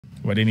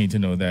But they need to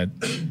know that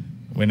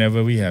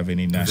whenever we have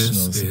any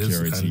national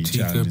security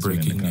challenges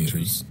within the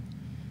country,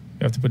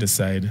 you have to put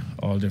aside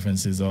all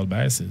differences, all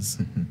biases,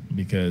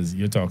 because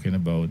you're talking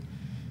about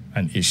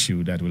an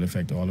issue that will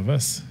affect all of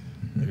us.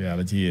 The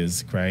reality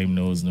is crime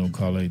knows no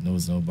color, it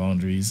knows no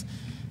boundaries,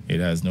 it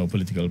has no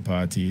political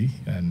party,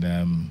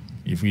 and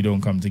if we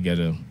don't come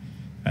together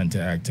and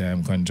to act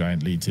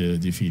conjointly to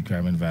defeat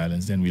crime and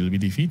violence, then we'll be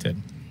defeated.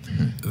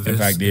 In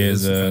fact,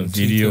 there's a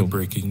video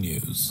breaking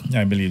news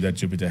I believe that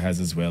Jupiter has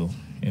as well,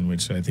 in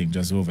which I think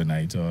just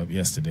overnight or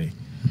yesterday,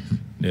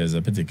 there's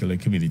a particular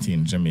community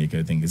in Jamaica,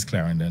 I think it's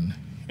Clarendon,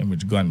 in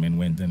which gunmen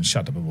went and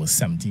shot up about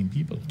 17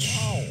 people.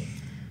 Wow.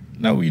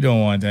 Now, we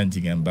don't want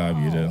Antigua and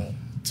Barbuda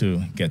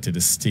to get to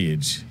the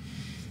stage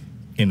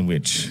in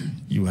which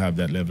you have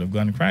that level of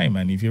gun crime.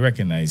 And if you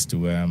recognize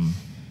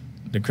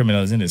the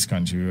criminals in this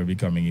country are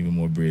becoming even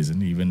more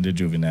brazen, even the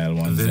juvenile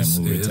ones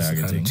them who we're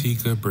targeting.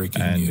 Antigua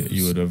breaking and news.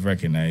 You would have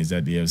recognized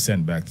that they have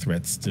sent back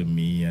threats to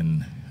me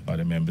and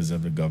other members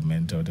of the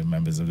government or the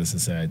members of the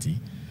society.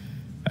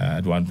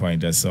 At one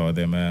point, I saw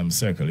them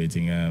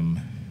circulating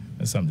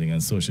something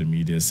on social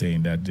media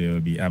saying that there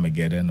will be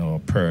Armageddon or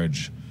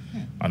Purge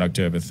on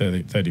October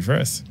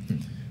 31st.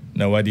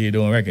 Now, what you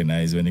don't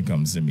recognize when it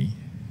comes to me,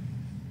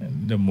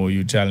 and the more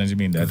you challenge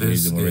me in that way,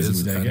 the more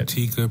resolute I get.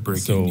 Antigua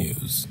breaking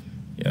news.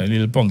 Yeah,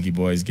 little punky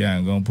boys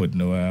can't go and put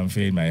no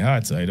fear in my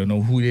heart. So I don't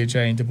know who they're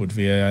trying to put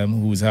fear,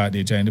 whose heart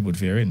they're trying to put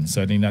fear in.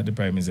 Certainly not the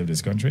Prime Minister of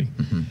this country.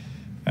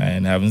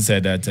 And having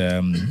said that,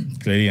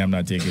 clearly I'm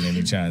not taking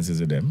any chances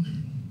with them.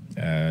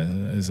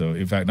 So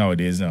in fact,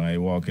 nowadays now I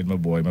walk with my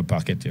boy in my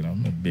pocket, you know,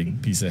 a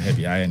big piece of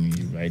heavy iron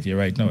right here,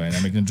 right now, and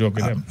I'm making a joke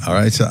with them. All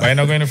right, so but I'm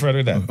not going further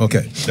with that.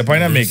 Okay. The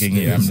point I'm making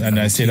here, and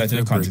I say that in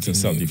the context of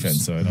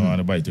self-defense, so I don't want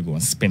anybody to go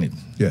and spin it.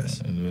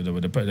 Yes.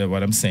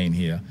 What I'm saying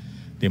here,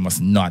 they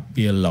must not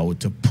be allowed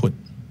to put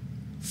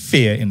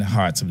fear in the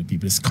hearts of the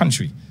people of this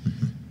country.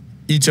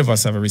 Each of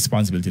us have a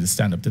responsibility to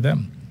stand up to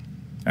them.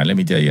 And let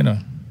me tell you,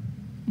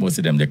 most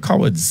of them, they're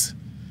cowards.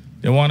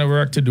 They want to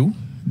work to do.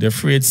 They're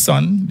afraid,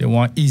 son. They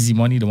want easy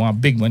money. They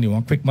want big money. They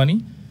want quick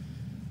money.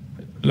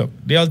 Look,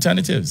 the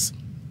alternatives.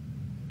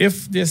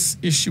 If this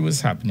issue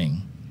is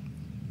happening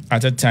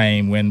at a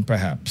time when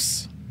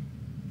perhaps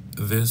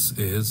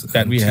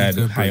that we had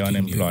high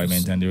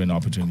unemployment and there were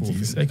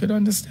opportunities, I could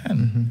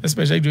understand,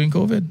 especially during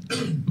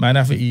COVID. Man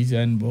have to eat,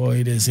 and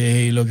boy, they say,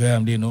 hey, look, there are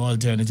no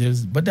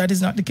alternatives. But that is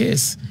not the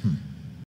case.